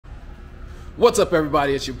What's up,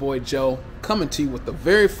 everybody? It's your boy Joe coming to you with the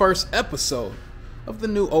very first episode of the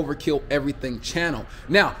new Overkill Everything channel.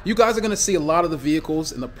 Now, you guys are going to see a lot of the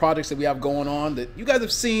vehicles and the projects that we have going on that you guys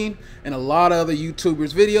have seen in a lot of other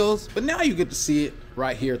YouTubers' videos, but now you get to see it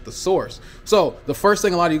right here at the source. So the first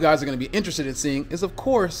thing a lot of you guys are going to be interested in seeing is, of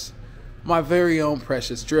course, my very own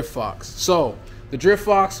precious Driftfox. So the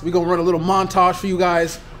Driftfox, we're going to run a little montage for you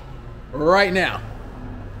guys right now.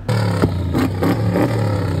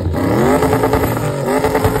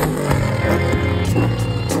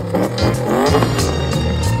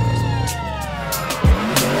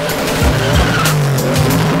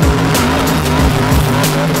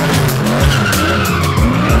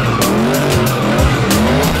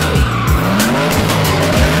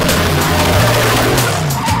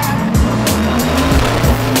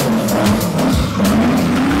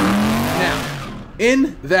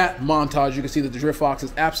 In that montage, you can see that the Driftfox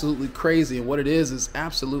is absolutely crazy, and what it is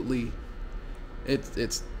absolutely, it's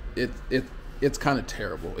kind of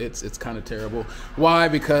terrible. It's kind of terrible. Why?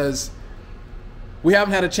 Because we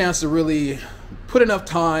haven't had a chance to really put enough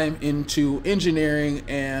time into engineering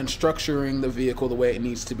and structuring the vehicle the way it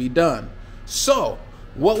needs to be done. So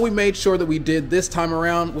what we made sure that we did this time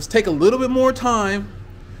around was take a little bit more time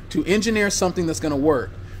to engineer something that's going to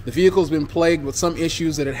work. The vehicle's been plagued with some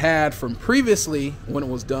issues that it had from previously when it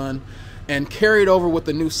was done and carried over with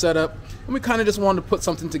the new setup. And we kind of just wanted to put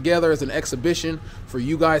something together as an exhibition for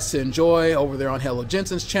you guys to enjoy over there on Hello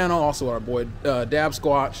Jensen's channel, also our boy Dab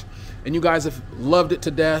Squatch. And you guys have loved it to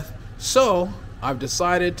death. So I've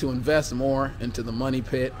decided to invest more into the money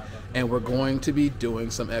pit, and we're going to be doing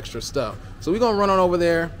some extra stuff. So we're going to run on over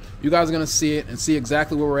there. You guys are going to see it and see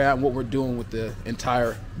exactly where we're at and what we're doing with the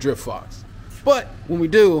entire Driftfox. But when we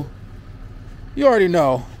do, you already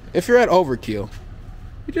know, if you're at Overkill,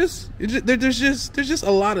 there's just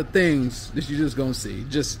a lot of things that you're just gonna see.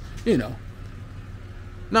 Just, you know,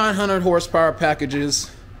 900 horsepower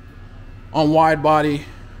packages on wide body,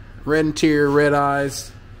 red interior, red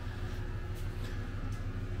eyes.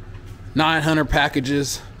 900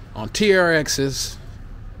 packages on TRXs.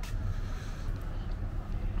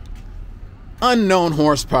 Unknown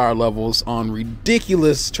horsepower levels on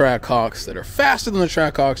ridiculous Trackhawks that are faster than the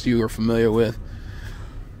Trackhawks you are familiar with.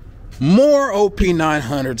 More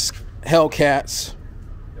OP900s, Hellcats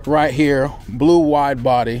right here, blue wide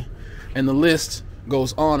body, and the list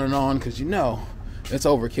goes on and on because you know it's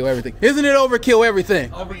Overkill Everything. Isn't it Overkill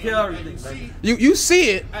Everything? Overkill Everything, baby. You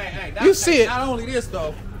see it. Hey, you see it. Not only this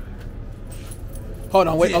though. Hold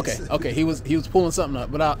on, wait. Okay. He was pulling something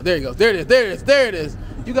up, but there you go. There it is.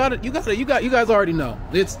 You got it. You guys already know.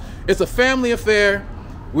 It's a family affair.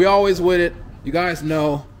 We always with it. You guys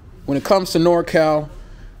know when it comes to NorCal,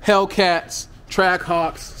 Hellcats,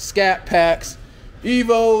 Trackhawks, Scat Packs,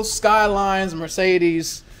 Evos, Skylines,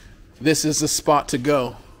 Mercedes, this is the spot to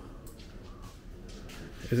go.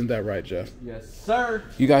 Isn't that right, Jeff? Yes, sir.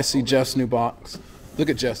 You guys see Jeff's new box? Look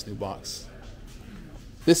at Jeff's new box.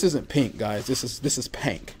 This isn't pink, guys. This is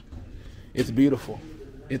pink. It's beautiful.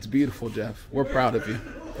 It's beautiful, Jeff. We're proud of you.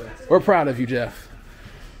 We're proud of you, Jeff.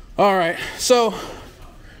 All right, so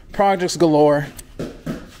projects galore.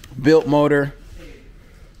 Built motor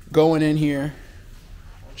going in here.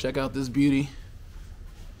 Check out this beauty.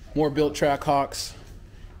 More built Trackhawks,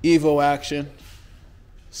 Evo action,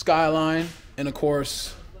 Skyline, and of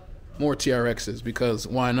course more TRXs because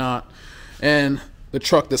why not? And the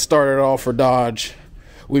truck that started it all for Dodge.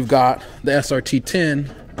 We've got the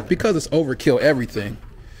SRT10 because it's Overkill Everything.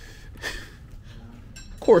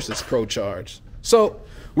 Of course it's Pro Charged. So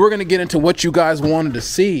we're going to get into what you guys wanted to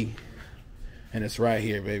see. And it's right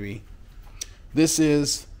here, baby. This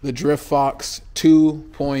is the Driftfox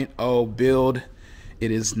 2.0 build.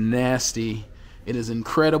 It is nasty. It is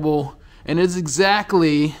incredible. And it's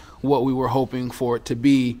exactly what we were hoping for it to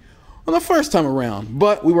be on the first time around.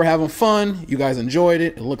 But we were having fun. You guys enjoyed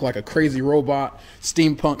it. It looked like a crazy robot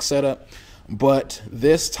steampunk setup. But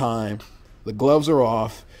this time, the gloves are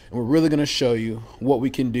off. And we're really going to show you what we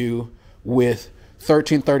can do with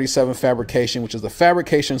 1337 fabrication, which is the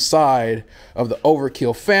fabrication side of the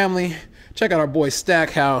Overkill family. Check out our boy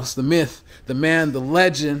Stackhouse, the myth, the man, the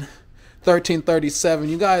legend, 1337.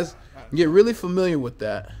 You guys get really familiar with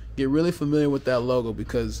that. Get really familiar with that logo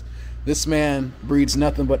because this man breeds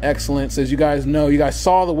nothing but excellence. As you guys know, you guys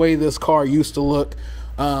saw the way this car used to look.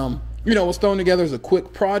 You know, it was thrown together as a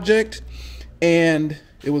quick project, and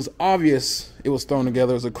it was obvious it was thrown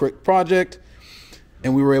together as a quick project,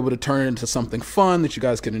 and we were able to turn it into something fun that you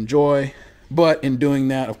guys could enjoy. But in doing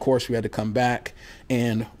that, of course, we had to come back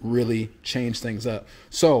and really change things up.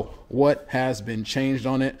 So what has been changed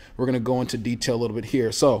on it? We're going to go into detail a little bit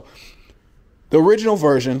here. So the original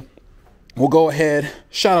version we'll go ahead.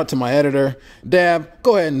 Shout out to my editor. Dab,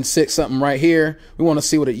 go ahead and sit something right here. We want to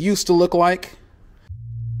see what it used to look like.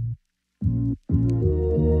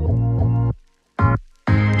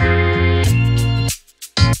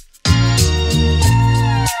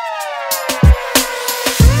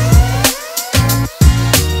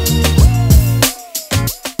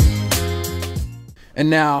 And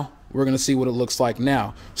now we're going to see what it looks like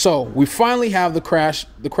now. So we finally have the crash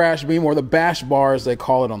beam, or the bash bar as they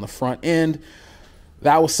call it, on the front end.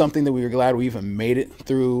 That was something that we were glad we even made it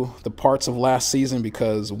through the parts of last season,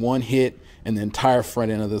 because one hit and the entire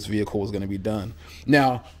front end of this vehicle was going to be done.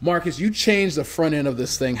 Now, Marcus, you changed the front end of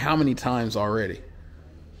this thing how many times already?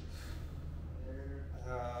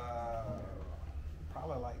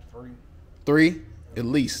 Probably like 3. 3? At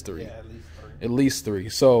least 3. Yeah, at least 3. At least 3.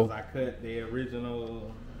 So I cut the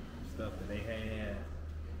original stuff that they had,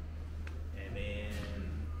 and then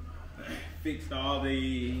fixed all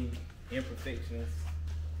the imperfections,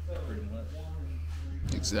 pretty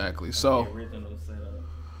much. exactly. So The original setup.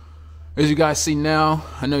 as you guys see now,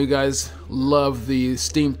 I know you guys love the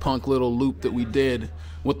steampunk little loop that we did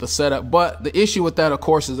with the setup, but the issue with that, of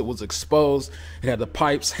course, is it was exposed. It had the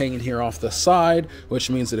pipes hanging here off the side, which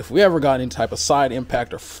means that if we ever got any type of side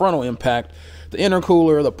impact or frontal impact, the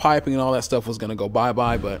intercooler, the piping, and all that stuff was going to go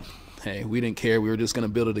bye-bye. But hey, we didn't care. We were just going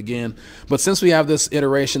to build it again. But since we have this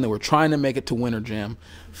iteration that we're trying to make it to Winter Jam,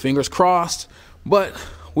 fingers crossed. But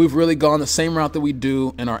we've really gone the same route that we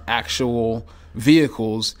do in our actual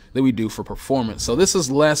vehicles that we do for performance. So this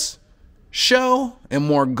is less show and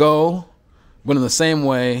more go, but in the same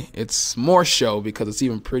way, it's more show because it's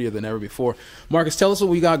even prettier than ever before. Marcus, tell us what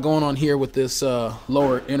we got going on here with this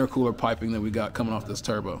lower intercooler piping that we got coming off this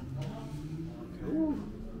turbo.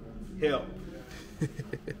 Help.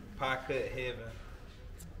 Pie cut heaven.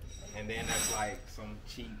 And then that's like some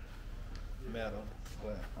cheap metal,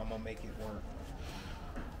 but I'm gonna make it work.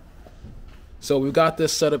 So we've got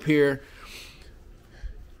this setup here.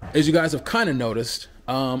 As you guys have kind of noticed,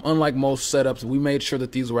 unlike most setups, we made sure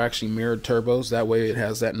that these were actually mirrored turbos. That way it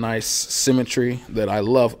has that nice symmetry that I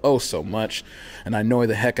love oh so much. And I annoy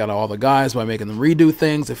the heck out of all the guys by making them redo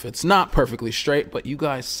things if it's not perfectly straight, but you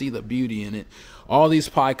guys see the beauty in it. All these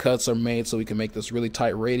pie cuts are made so we can make this really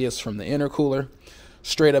tight radius from the intercooler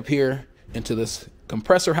straight up here into this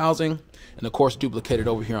compressor housing, and of course duplicated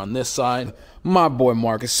over here on this side. My boy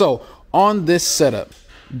Marcus. So on this setup,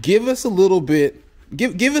 give us a little bit,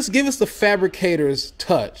 give us the fabricator's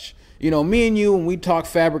touch. You know, me and you, when we talk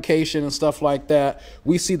fabrication and stuff like that,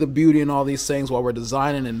 we see the beauty in all these things while we're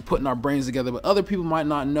designing and putting our brains together, but other people might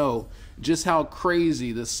not know just how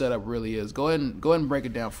crazy this setup really is. Go ahead and break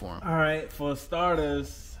it down for them. All right, for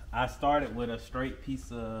starters, I started with a straight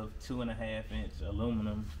piece of 2.5-inch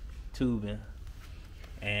aluminum tubing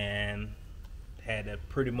and had to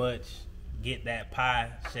pretty much get that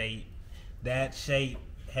pie shape. That shape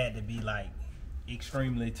had to be like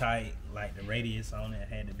extremely tight, like the radius on it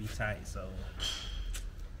had to be tight. So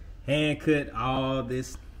hand cut all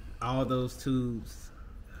those tubes.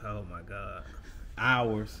 Oh my God,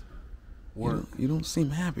 hours work. You don't seem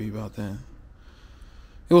happy about that.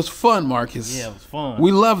 It was fun, Marcus. Yeah, it was fun.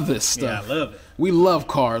 We love this stuff. Yeah, I love it. We love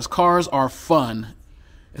cars. Cars are fun.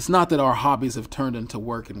 It's not that our hobbies have turned into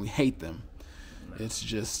work and we hate them. No. It's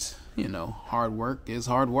just, you know, hard work is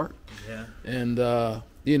hard work. Yeah. And,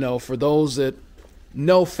 you know, for those that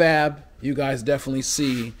know fab, you guys definitely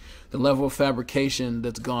see the level of fabrication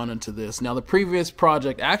that's gone into this. Now, the previous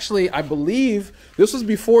project, actually, I believe this was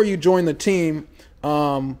before you joined the team.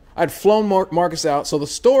 I'd flown Marcus out. So the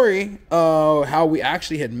story of how we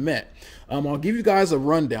actually had met, I'll give you guys a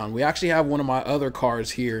rundown. We actually have one of my other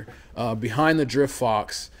cars here behind the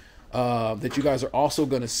Driftfox that you guys are also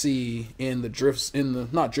going to see in the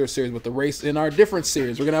not drift series, but the race in our different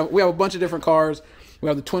series. We have a bunch of different cars. We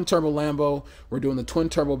have the twin turbo Lambo. We're doing the twin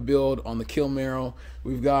turbo build on the Kilmero.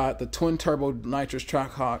 We've got the twin turbo nitrous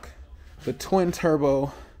Trackhawk, the twin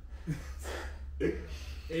turbo.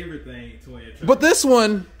 Everything twin turbo. But this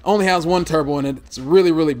one only has one turbo in it. It's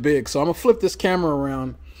really, really big. So I'm going to flip this camera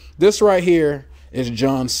around. This right here is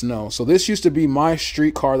Jon Snow. So this used to be my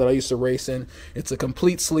street car that I used to race in. It's a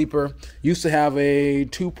complete sleeper. Used to have a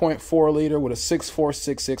 2.4 liter with a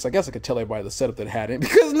 6.466. I guess I could tell everybody the setup that had it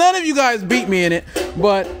because none of you guys beat me in it.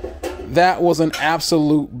 But that was an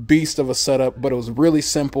absolute beast of a setup, but it was really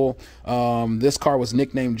simple. This car was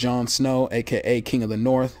nicknamed Jon Snow, aka King of the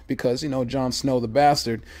North, because, you know, Jon Snow the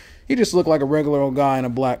bastard, he just looked like a regular old guy in a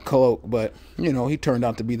black cloak, but, you know, he turned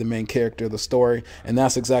out to be the main character of the story, and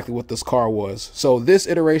that's exactly what this car was. So this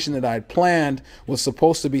iteration that I had planned was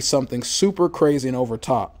supposed to be something super crazy and over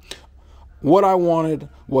top. What I wanted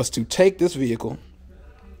was to take this vehicle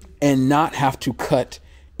and not have to cut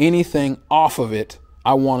anything off of it.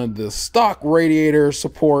 I wanted the stock radiator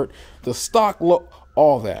support, the stock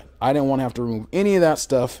all that. I didn't want to have to remove any of that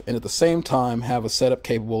stuff, and at the same time have a setup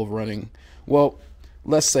capable of running, well,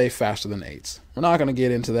 let's say faster than 8s. We're not going to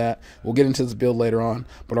get into that. We'll get into this build later on,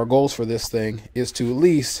 but our goals for this thing is to at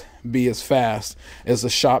least be as fast as the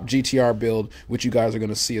shop GTR build, which you guys are going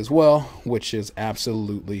to see as well, which is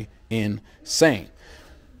absolutely insane.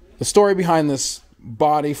 The story behind this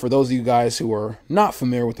body, for those of you guys who are not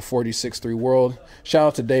familiar with the 4G63 world, shout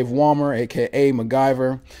out to Dave Walmer, aka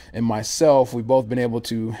MacGyver, and myself. We've both been able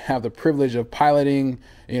to have the privilege of piloting,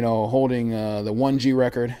 holding the 1G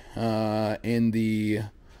record in the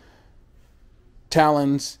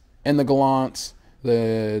Talons and the Gallants,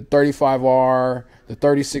 the 35R, the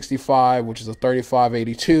 3065, which is a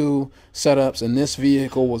 3582 setups, and this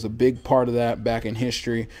vehicle was a big part of that back in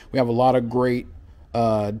history. We have a lot of great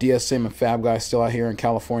DSM and Fab guys still out here in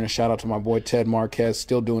California. Shout out to my boy Ted Marquez,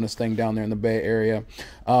 still doing his thing down there in the Bay Area.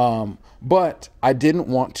 But I didn't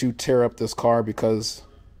want to tear up this car because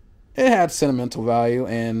it had sentimental value,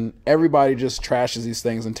 and everybody just trashes these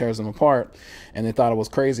things and tears them apart, and they thought it was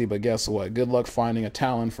crazy. But guess what? Good luck finding a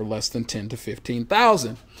Talon for less than 10 to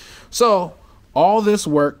 15,000. So all this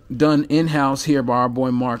work done in-house here by our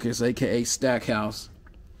boy Marcus, aka Stackhouse,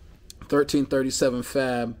 1337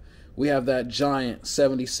 Fab. We have that giant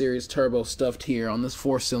 70 series turbo stuffed here on this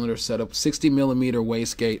 4-cylinder setup, 60 millimeter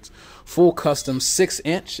wastegates, full custom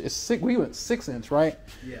 6-inch. We went 6-inch, right?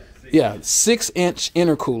 Yeah, 6-inch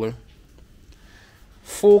intercooler,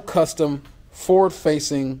 full custom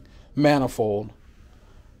forward-facing manifold,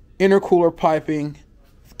 intercooler piping,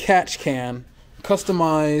 catch can,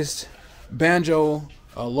 customized banjo,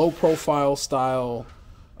 low-profile style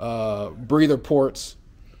breather ports,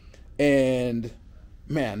 and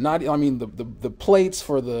man, the plates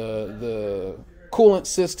for the coolant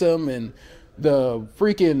system and the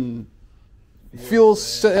freaking fuel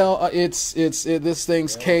cell. This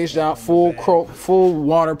thing's caged out, full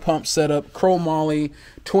water pump setup, chromoly,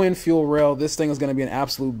 twin fuel rail. This thing is going to be an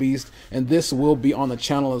absolute beast, and this will be on the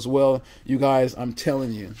channel as well, you guys. I'm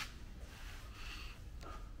telling you.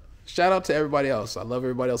 Shout out to everybody else. I love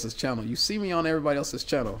everybody else's channel. You see me on everybody else's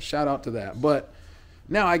channel. Shout out to that. But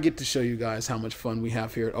now I get to show you guys how much fun we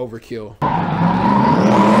have here at Overkill.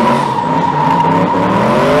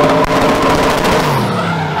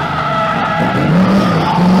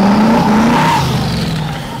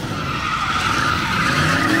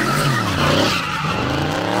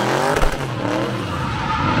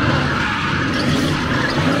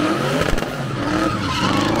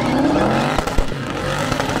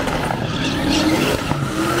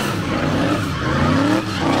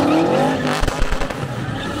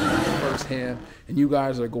 And you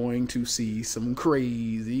guys are going to see some crazy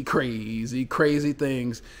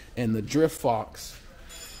things, and the Driftfox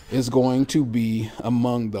is going to be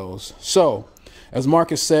among those. So, as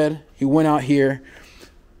Marcus said, he went out here.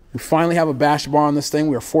 We finally have a bash bar on this thing.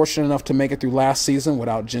 We were fortunate enough to make it through last season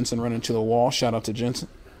without Jensen running to the wall. Shout out to Jensen.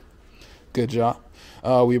 Good job.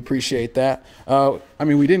 We appreciate that.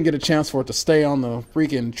 We didn't get a chance for it to stay on the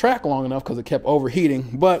freaking track long enough because it kept overheating,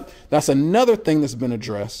 but that's another thing that's been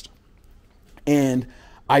addressed. And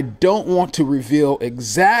I don't want to reveal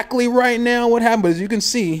exactly right now what happened, but as you can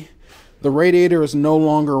see, the radiator is no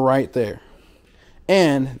longer right there.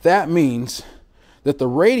 And that means that the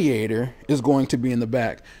radiator is going to be in the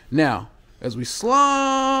back. Now, as we slide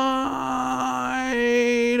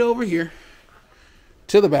over here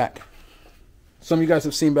to the back, some of you guys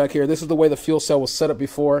have seen back here, this is the way the fuel cell was set up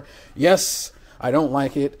before. Yes, I don't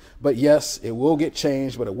like it, but yes, it will get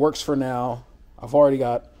changed, but it works for now. I've already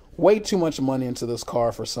got way too much money into this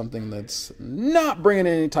car for something that's not bringing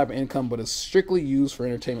in any type of income, but is strictly used for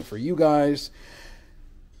entertainment for you guys.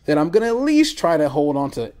 Then I'm going to at least try to hold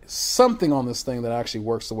on to something on this thing that actually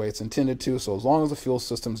works the way it's intended to. So as long as the fuel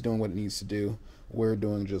system's doing what it needs to do, we're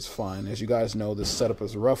doing just fine. As you guys know, this setup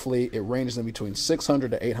is it ranges in between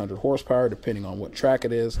 600 to 800 horsepower, depending on what track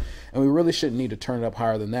it is. And we really shouldn't need to turn it up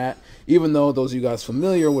higher than that. Even though those of you guys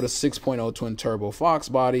familiar with a 6.0 twin turbo Fox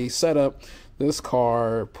body setup, this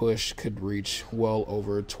car push could reach well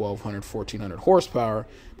over 1,200, 1,400 horsepower,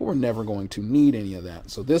 but we're never going to need any of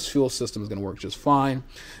that. So this fuel system is going to work just fine.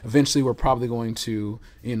 Eventually, we're probably going to,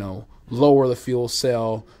 lower the fuel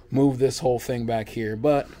cell, move this whole thing back here,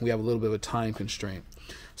 but we have a little bit of a time constraint.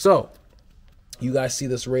 So you guys see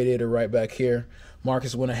this radiator right back here.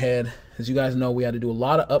 Marcus went ahead. As you guys know, we had to do a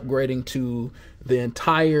lot of upgrading to the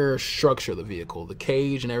entire structure of the vehicle. The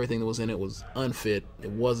cage and everything that was in it was unfit.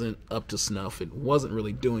 It wasn't up to snuff. It wasn't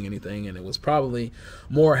really doing anything, and it was probably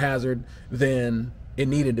more hazard than it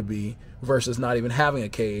needed to be versus not even having a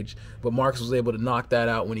cage. But Marcus was able to knock that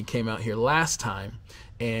out when he came out here last time.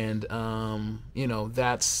 And, you know,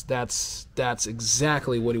 that's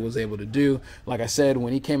exactly what he was able to do. Like I said,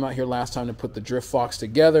 when he came out here last time to put the Driftfox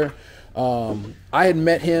together, I had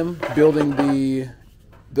met him building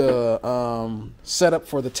the setup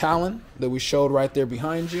for the Talon that we showed right there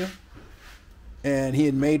behind you. And he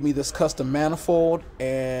had made me this custom manifold.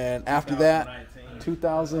 And after that,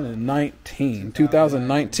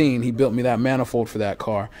 2019, he built me that manifold for that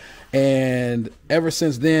car. And ever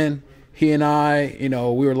since then, he and I, you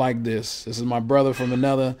know, we were like this. This is my brother from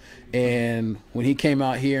another. And when he came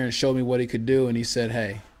out here and showed me what he could do, and he said,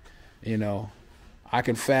 hey, you know, I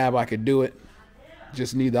can fab, I could do it.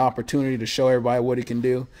 Just need the opportunity to show everybody what he can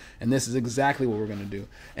do. And this is exactly what we're going to do.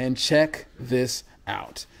 And check this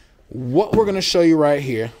out. What we're going to show you right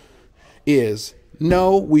here is,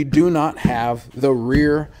 no, we do not have the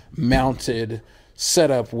rear mounted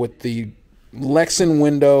setup with the Lexan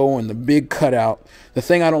window and the big cutout. The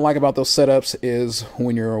thing I don't like about those setups is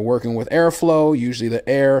when you're working with airflow, usually the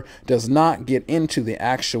air does not get into the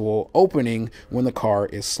actual opening when the car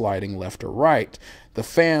is sliding left or right. The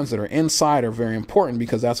fans that are inside are very important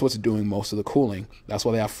because that's what's doing most of the cooling. That's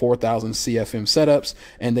why they have 4,000 CFM setups,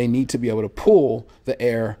 and they need to be able to pull the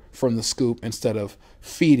air from the scoop instead of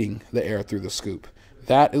feeding the air through the scoop.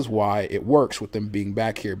 That is why it works with them being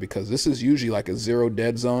back here, because this is usually like a zero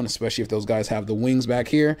dead zone, especially if those guys have the wings back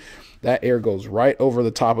here. That air goes right over the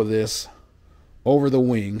top of this, over the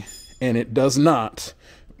wing, and it does not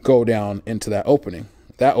go down into that opening.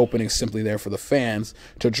 That opening is simply there for the fans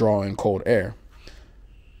to draw in cold air.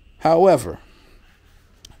 However,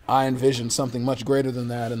 I envisioned something much greater than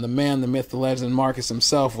that, and the man, the myth, the legend, Marcus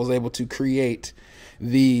himself was able to create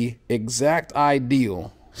the exact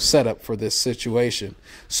ideal setup for this situation.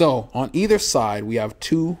 So on either side, we have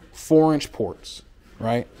two 4-inch ports,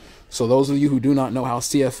 right? So those of you who do not know how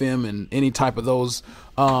CFM and any type of those,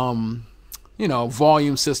 you know,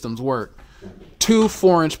 volume systems work, two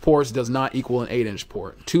 4-inch ports does not equal an 8-inch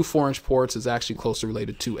port. Two 4-inch ports is actually closely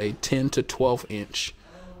related to a 10 to 12-inch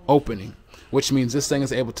opening, which means this thing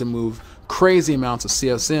is able to move crazy amounts of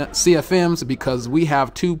CFMs because we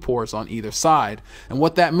have two ports on either side. And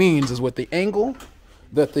what that means is with the angle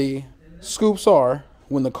that the scoops are,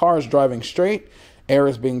 when the car is driving straight, air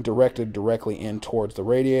is being directed directly in towards the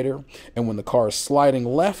radiator. And when the car is sliding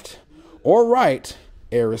left or right,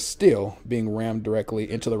 air is still being rammed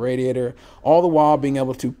directly into the radiator, all the while being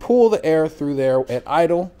able to pull the air through there at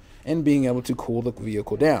idle and being able to cool the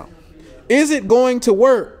vehicle down. Is it going to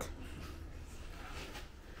work?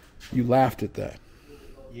 You laughed at that.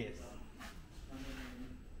 Yes.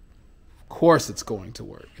 Of course it's going to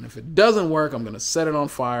work. And if it doesn't work, I'm going to set it on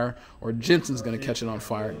fire, or Jensen's going to catch it on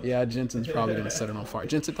fire. Yeah, Jensen's probably going to set it on fire.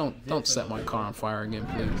 Jensen, don't set my car on fire again,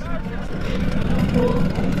 please.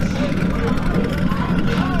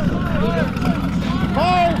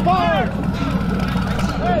 Fire!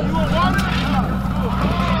 Hey, you want water?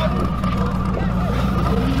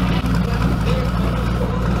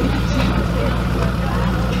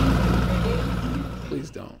 Please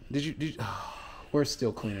don't. Did you we're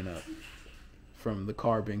still cleaning up from the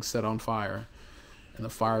car being set on fire and the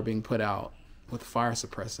fire being put out with fire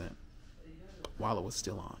suppressant while it was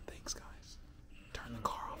still on. Thanks, guys. Turn the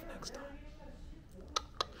car off next time.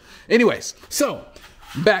 Anyways, so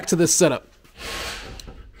back to this setup.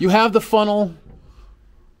 You have the funnel,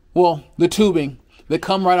 well, the tubing that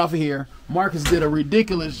come right off of here. Marcus did a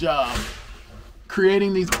ridiculous job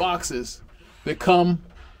creating these boxes that come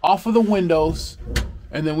off of the windows,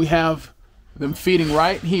 and then we have them feeding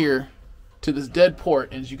right here to this dead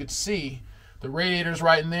port. And as you can see, the radiator's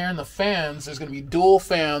right in there, and the fans, there's going to be dual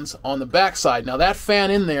fans on the backside. Now that fan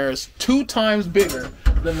in there is 2 times bigger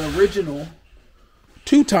than the original,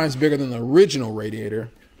 2 times bigger than the original radiator,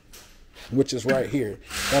 which is right here.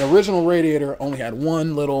 That original radiator only had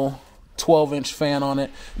one little 12-inch fan on it.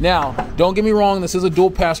 Now, don't get me wrong, this is a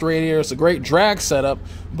dual pass radiator. It's a great drag setup,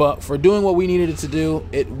 but for doing what we needed it to do,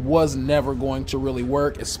 it was never going to really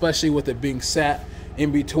work, especially with it being sat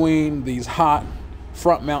in between these hot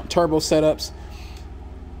front mount turbo setups.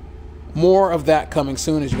 More of that coming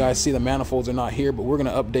soon. As you guys see, the manifolds are not here, but we're going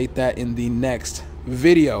to update that in the next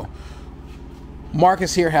video.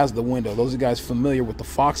 Marcus here has the window. Those of you guys familiar with the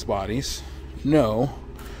Fox bodies know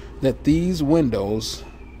that these windows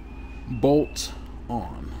bolt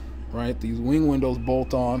on, right? These wing windows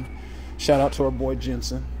bolt on. Shout out to our boy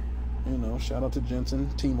Jensen. You know, shout out to Jensen,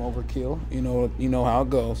 Team Overkill. You know how it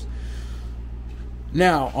goes.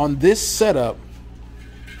 Now, on this setup,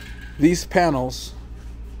 these panels,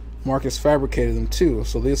 Marcus fabricated them too.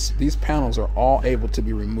 So these panels are all able to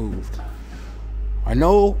be removed. I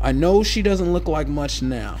know she doesn't look like much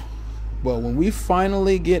now, but when we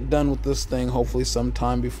finally get done with this thing, hopefully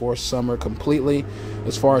sometime before summer completely,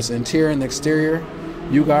 as far as the interior and the exterior,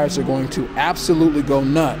 you guys are going to absolutely go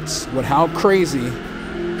nuts with how crazy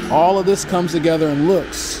all of this comes together and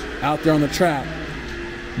looks out there on the track,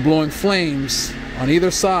 blowing flames on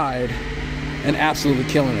either side and absolutely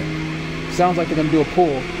killing it. Sounds like they're gonna do a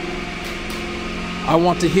pull. I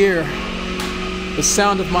want to hear the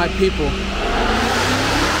sound of my people.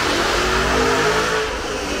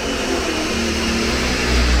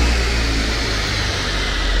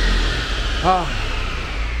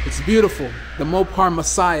 Ah, it's beautiful. The Mopar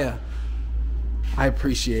Messiah. I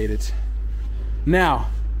appreciate it. Now,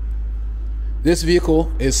 this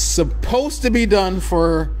vehicle is supposed to be done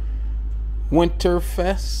for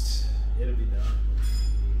Winterfest. It'll be done.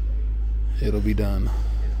 It'll be done.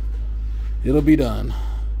 It'll be done.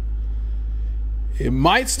 It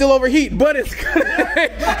might still overheat, but it's gonna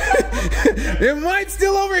it might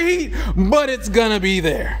still overheat, but it's gonna be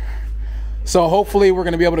there. So hopefully we're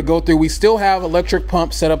gonna be able to go through. We still have electric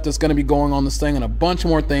pump setup that's gonna be going on this thing and a bunch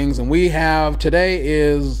more things. And we have, today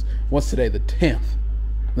is, what's today? The 10th,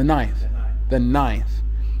 the 9th, the 9th.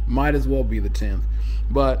 Might as well be the 10th.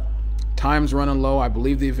 But time's running low. I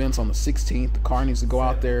believe the event's on the 16th. The car needs to go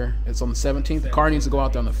out there. It's on the 17th. The car needs to go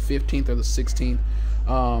out there on the 15th or the 16th.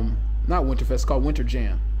 Not Winterfest, it's called Winter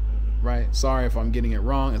Jam. Right? Sorry if I'm getting it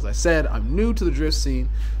wrong. As I said, I'm new to the drift scene.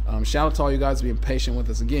 Shout out to all you guys being patient with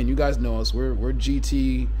us. Again, you guys know us. We're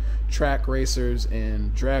GT track racers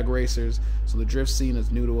and drag racers, so the drift scene is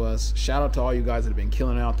new to us. Shout out to all you guys that have been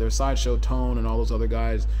killing it out there. Sideshow Tone and all those other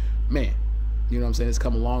guys. Man, you know what I'm saying? It's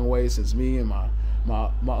come a long way since me and my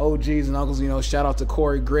OGs and uncles. You know, shout out to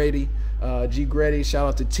Corey Grady, G Grady. Shout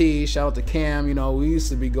out to T. Shout out to Cam. You know, we used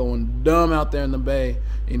to be going dumb out there in the Bay.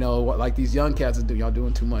 You know, like these young cats do. Y'all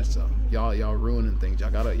doing too much. So y'all ruining things. Y'all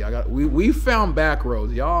gotta. We found back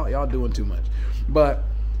roads. Y'all doing too much. But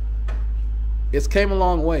it's came a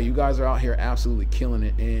long way. You guys are out here absolutely killing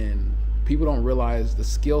it, and people don't realize the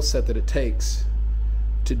skill set that it takes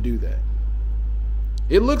to do that.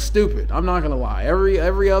 It looks stupid. I'm not gonna lie.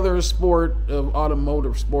 Every other sport of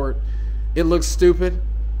automotive sport, it looks stupid.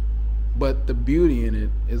 But the beauty in it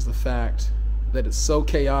is the fact that it's so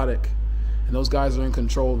chaotic, and those guys are in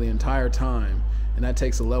control the entire time, and that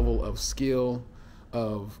takes a level of skill,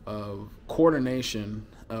 of coordination,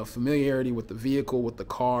 of familiarity with the vehicle, with the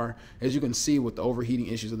car. As you can see with the overheating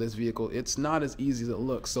issues of this vehicle, it's not as easy as it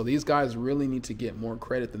looks. So these guys really need to get more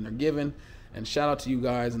credit than they're given. And shout out to you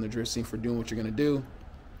guys in the drift scene for doing what you're gonna do.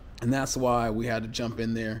 And that's why we had to jump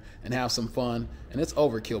in there and have some fun. And it's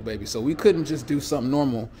overkill, baby. So we couldn't just do something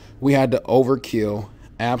normal. We had to overkill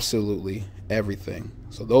absolutely everything.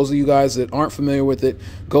 So those of you guys that aren't familiar with it,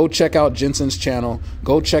 go check out Jensen's channel.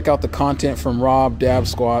 Go check out the content from Rob Dab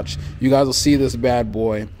Squatch. You guys will see this bad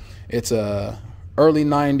boy. It's a early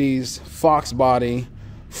 90s Fox body,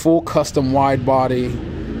 full custom wide body,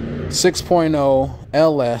 6.0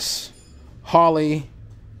 LS, Holley,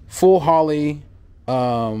 full Holley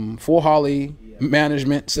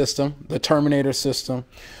management system, the Terminator system,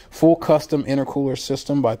 full custom intercooler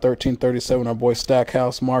system by 1337. Our boy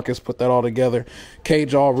Stackhouse Marcus put that all together.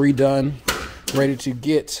 Cage all redone, ready to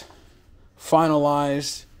get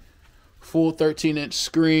finalized. Full 13-inch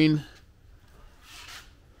screen.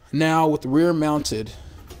 Now with rear mounted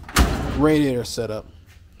radiator setup.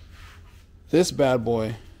 This bad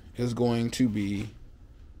boy is going to be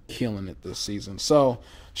killing it this season. So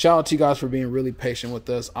shout out to you guys for being really patient with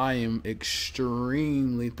us. I am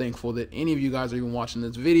extremely thankful that any of you guys are even watching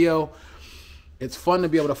this video. It's fun to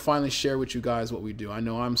be able to finally share with you guys what we do. I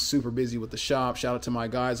know I'm super busy with the shop. Shout out to my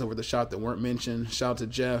guys over the shop that weren't mentioned. Shout out to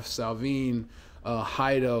Jeff, Salvine,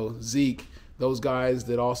 Heido, Zeke, those guys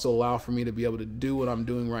that also allow for me to be able to do what I'm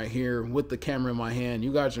doing right here with the camera in my hand.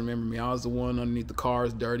 You guys remember me. I was the one underneath the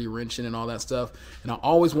cars, dirty, wrenching, and all that stuff. And I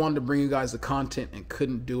always wanted to bring you guys the content and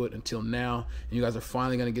couldn't do it until now. And you guys are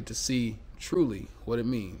finally going to get to see truly what it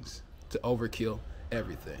means to overkill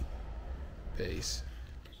everything. Peace.